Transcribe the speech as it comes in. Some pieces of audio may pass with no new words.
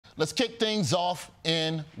Let's kick things off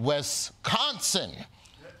in Wisconsin.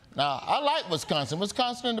 Now, I like Wisconsin.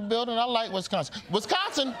 Wisconsin in the building. I like Wisconsin.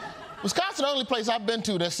 Wisconsin, the only place I've been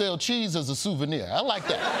to that sell cheese as a souvenir. I like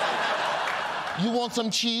that. You want some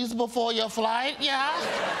cheese before your flight? Yeah.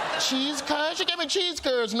 Cheese curds? You give me cheese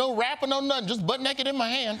curds. No wrapper, no nothing. Just butt naked in my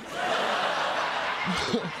hand.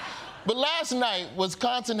 But last night,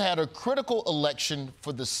 Wisconsin had a critical election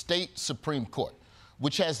for the state Supreme Court,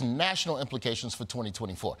 which has national implications for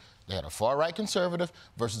 2024. They had a far-right conservative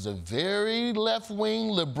versus a very left-wing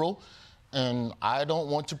liberal, and I don't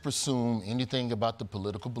want to presume anything about the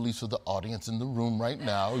political beliefs of the audience in the room right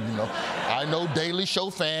now. You know, I know Daily Show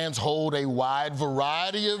fans hold a wide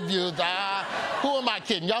variety of views. Who am I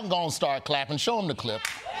kidding? Y'all gonna start clapping. Show them the clip.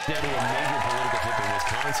 Now to a major political flip in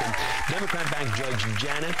Wisconsin. Democrat-backed Judge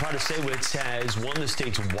Janet Protasiewicz has won the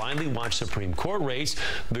state's widely watched Supreme Court race.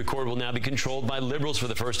 The court will now be controlled by liberals for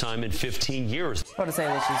the first time in 15 years.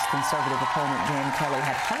 Protasiewicz's conservative opponent, Jan Kelly,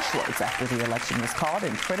 had harsh words after the election was called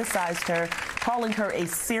and criticized her, calling her a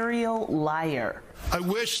serial liar. I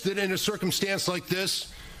wish that in a circumstance like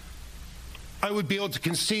this, I would be able to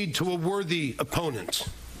concede to a worthy opponent.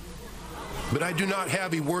 But I do not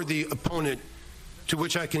have a worthy opponent to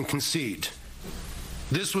which I can concede.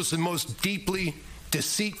 This was the most deeply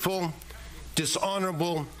deceitful,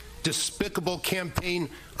 dishonorable, despicable campaign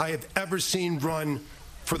I have ever seen run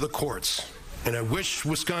for the courts. And I wish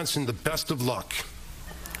Wisconsin the best of luck,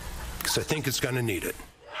 because I think it's going to need it.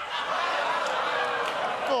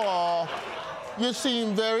 Oh, you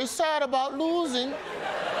seem very sad about losing.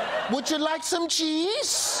 Would you like some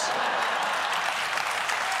cheese?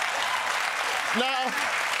 Now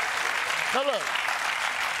look.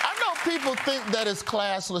 People think that it's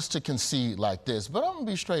classless to concede like this, but I'm gonna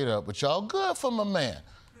be straight up with y'all. Good for my man.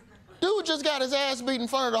 Dude just got his ass beat in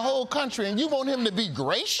front of the whole country, and you want him to be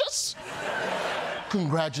gracious?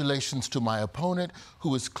 Congratulations to my opponent,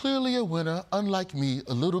 who is clearly a winner, unlike me,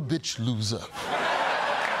 a little bitch loser.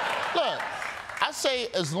 Look, I say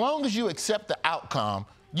as long as you accept the outcome,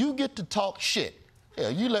 you get to talk shit. Yeah,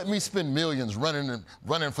 you let me spend millions running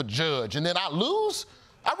for judge, and then I lose?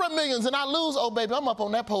 I run millions and I lose. Oh, baby, I'm up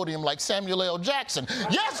on that podium like Samuel L. Jackson.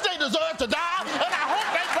 Yes, they deserve to die, and I hope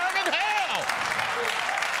they burn in hell.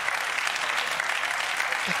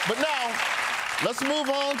 But now, let's move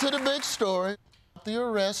on to the big story. The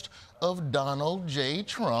arrest of Donald J.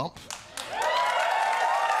 Trump.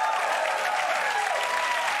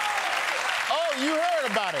 Oh, you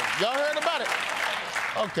heard about it. Y'all heard about it?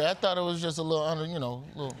 Okay, I thought it was just a little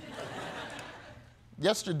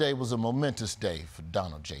Yesterday was a momentous day for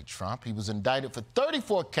Donald J. Trump. He was indicted for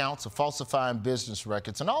 34 counts of falsifying business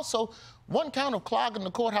records and also 1 count of clogging the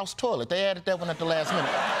courthouse toilet. They added that one at the last minute.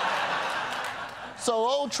 So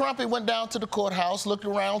old Trumpy went down to the courthouse, looked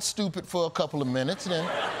around stupid for a couple of minutes, then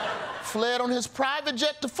fled on his private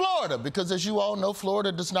jet to Florida because, as you all know,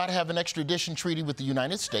 Florida does not have an extradition treaty with the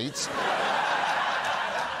United States.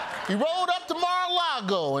 He rolled up to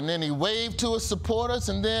Mar-a-Lago, and then he waved to his supporters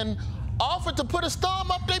and then offered to put his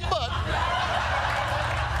thumb up their butt.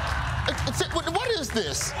 What is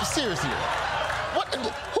this? Seriously.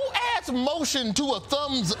 Who adds motion to a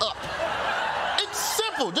thumbs up? It's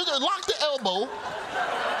simple. Just lock the elbow.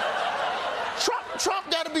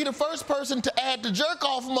 Trump got to be the first person to add the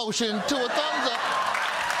jerk-off motion to a thumbs up.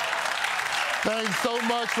 Thanks so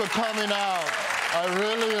much for coming out. I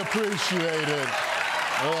really appreciate it.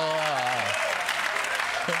 Wow.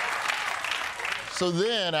 So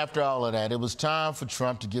then, after all of that, it was time for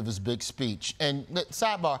Trump to give his big speech. And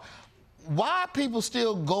sidebar, why are people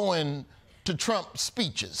still going to Trump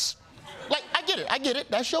speeches? Like, I get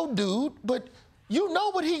it, that's your dude, but you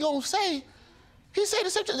know what he gonna say. He said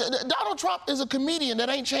the same thing. Donald Trump is a comedian that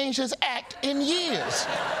ain't changed his act in years.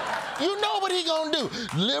 You know what he gonna do.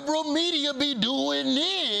 Liberal media be doing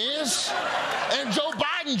this, and Joe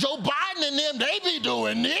Biden and them, they be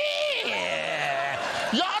doing this.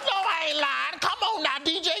 Y'all know I ain't lying. Come on now,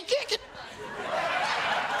 DJ, kick it.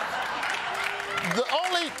 The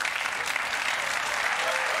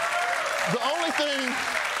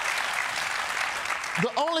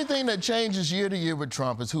only thing that changes year to year with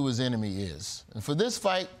Trump is who his enemy is. And for this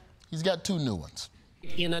fight, he's got 2 new ones.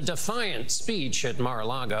 In a defiant speech at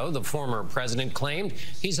Mar-a-Lago, the former president claimed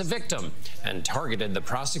he's a victim and targeted the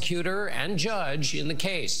prosecutor and judge in the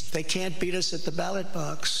case. They can't beat us at the ballot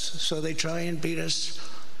box, so they try and beat us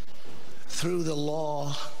through the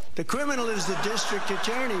law. The criminal is the district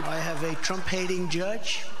attorney. I have a Trump-hating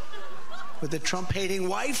judge with a Trump-hating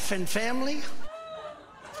wife and family.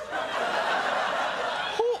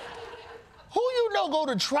 Who you know go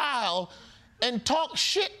to trial and talk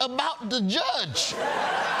shit about the judge?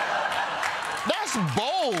 That's That's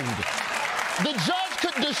bold. The judge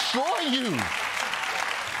could destroy you.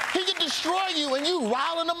 He could destroy you, and you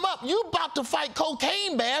riling him up. You about to fight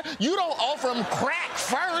Cocaine Bear. You don't offer him crack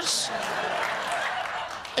first.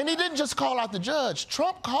 And he didn't just call out the judge.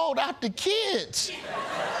 Trump called out the kids.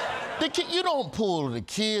 You don't pull the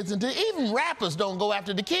kids into, even rappers don't go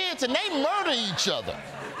after the kids, and they murder each other.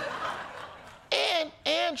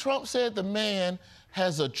 And Trump said the man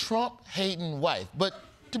has a Trump-hating wife. But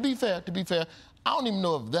to be fair, I don't even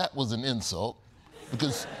know if that was an insult,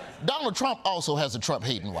 because Donald Trump also has a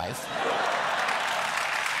Trump-hating wife.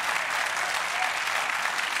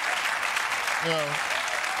 You know,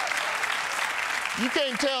 you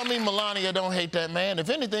can't tell me Melania don't hate that man. If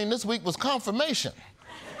anything, this week was confirmation.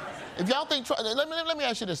 If y'all think Trump, let me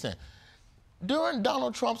ask you this then. During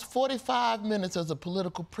Donald Trump's 45 minutes as a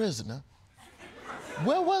political prisoner,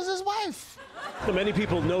 where was his wife? Many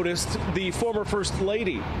people noticed the former First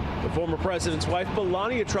Lady. The former president's wife,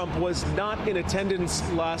 Melania Trump, was not in attendance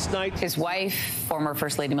last night. His wife, former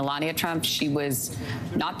First Lady Melania Trump, she was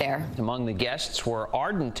not there. Among the guests were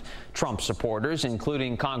ardent Trump supporters,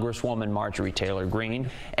 including Congresswoman Marjorie Taylor Greene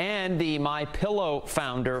and the My Pillow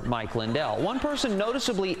founder, Mike Lindell. One person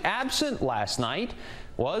noticeably absent last night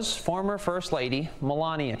was former First Lady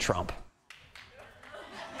Melania Trump.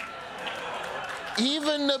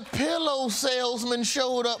 Even the pillow salesman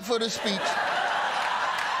showed up for the speech.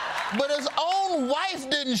 But his own wife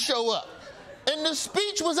didn't show up. And the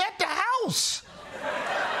speech was at the house.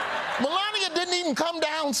 Melania didn't even come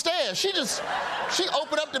downstairs. She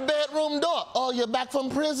opened up the bedroom door. Oh, you're back from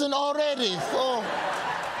prison already. Oh.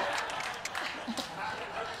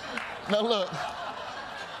 Now look,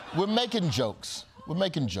 we're making jokes.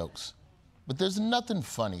 But there's nothing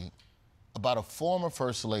funny about a former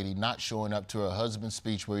First Lady not showing up to her husband's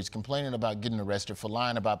speech where he's complaining about getting arrested for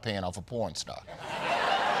lying about paying off a porn star.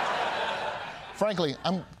 Frankly,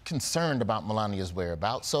 I'm concerned about Melania's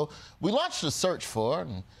whereabouts, so we launched a search for her,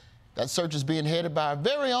 and that search is being headed by our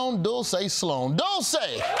very own Dulcé Sloan.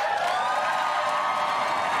 Dulcé!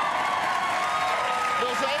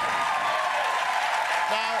 Dulcé?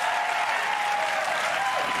 Now,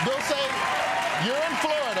 Dulcé, you're in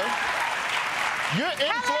Florida. You're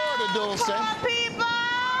in Florida, Dulcé. Poor people!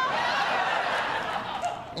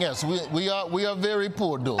 Yes, we are very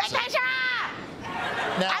poor, Dulcé. Vacation!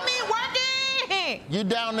 Now, I mean, working! you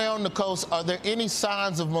down there on the coast, are there any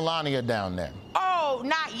signs of Melania down there? Oh,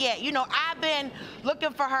 not yet. You know, I've been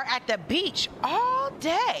looking for her at the beach all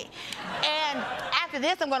day. And after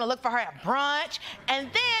this, I'm going to look for her at brunch. And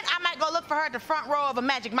then I might go look for her at the front row of a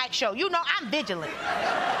Magic Mike show. You know, I'm vigilant.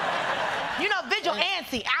 You know,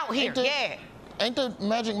 vigilancy out here, yeah. Ain't the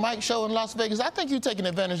Magic Mike show in Las Vegas? I think you're taking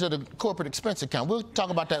advantage of the corporate expense account. We'll talk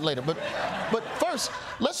about that later. But first,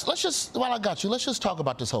 let's just, while I got you, let's just talk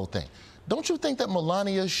about this whole thing. Don't you think that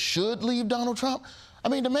Melania should leave Donald Trump? I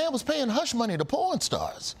mean, the man was paying hush money to porn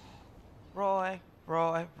stars. Roy.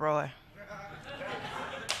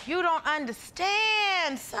 You don't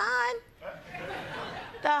understand, son.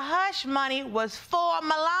 The hush money was for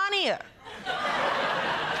Melania.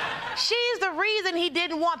 She's the reason he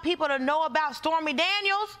didn't want people to know about Stormy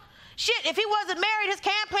Daniels. Shit, if he wasn't married, his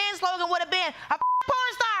campaign slogan would have been, a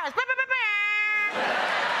porn stars.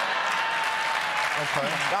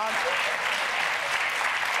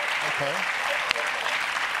 Okay.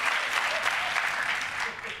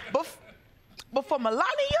 But for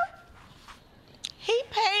Melania, he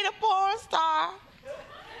paid a porn star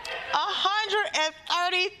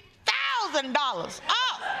 $130,000.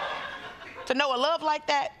 To know a love like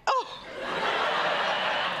that,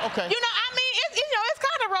 Okay. You know, I mean, it's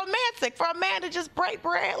kind of romantic for a man to just break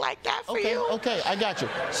bread like that for you. Okay, I got you.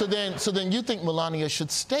 So then you think Melania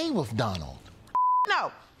should stay with Donald?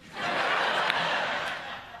 No.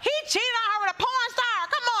 He cheated on her with a porn star.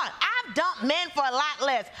 Come on. I've dumped men for a lot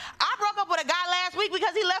less. I broke up with a guy last week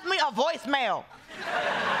because he left me a voicemail.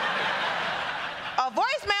 A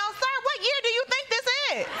voicemail, sir? What year do you think this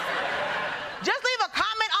is? Just leave a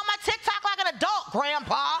comment on my TikTok like an adult,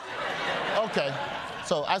 Grandpa. Okay,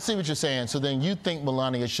 so I see what you're saying. So then you think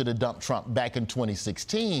Melania should have dumped Trump back in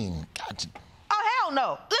 2016. Gotcha. Oh, hell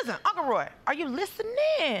no. Listen, Uncle Roy, are you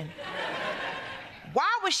listening?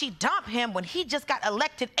 Why would she dump him when he just got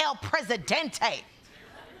elected El Presidente?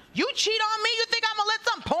 You cheat on me, you think I'm gonna let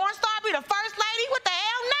some porn star be the first lady? What the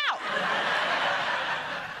hell?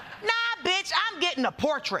 No. Nah, bitch, I'm getting a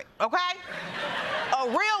portrait, okay? A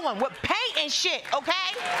real one with paint and shit,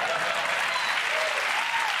 okay?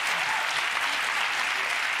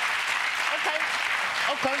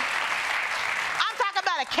 Okay. I'm talking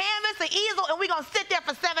about a canvas twist the easel and we're going to sit there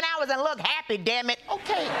for 7 hours and look happy, damn it.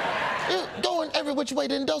 Okay, going every which way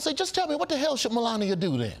then, Dulcé, just tell me, what the hell should Melania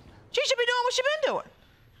do then? She should be doing what she's been doing.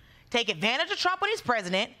 Take advantage of Trump when he's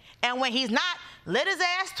president, and when he's not, let his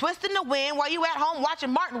ass twist in the wind while you at home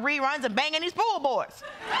watching Martin reruns and banging these pool boards.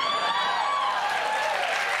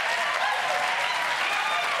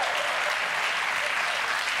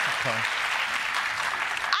 Okay.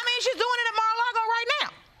 I mean, she's doing it at Mar-a-Lago right now.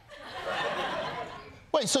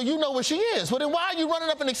 Wait, so you know where she is? Well, then why are you running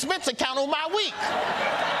up an expense account on my week?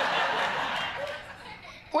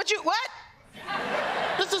 What?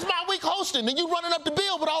 This is my week hosting, and you running up the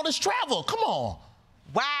bill with all this travel. Come on.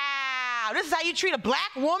 Wow, this is how you treat a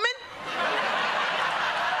black woman?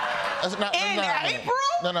 That's not how April?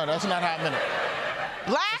 No, that's not how I meant it.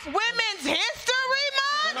 Black Women's History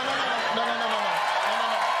Month? No.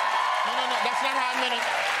 That's not how I meant it.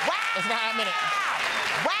 Wow. That's not how I meant it.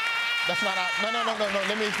 Wow. That's not how.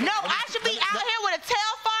 No. I should be out here with a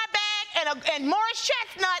Telfar bag and Morris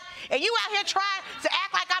chestnut, and you out here trying to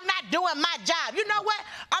act like I'm not doing my job. You know what?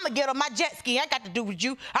 I'm gonna get on my jet ski. I ain't got to do with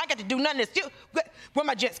you. I ain't got to do none of this. Where's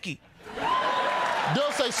my jet ski?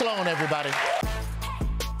 Dulcé Sloan, everybody.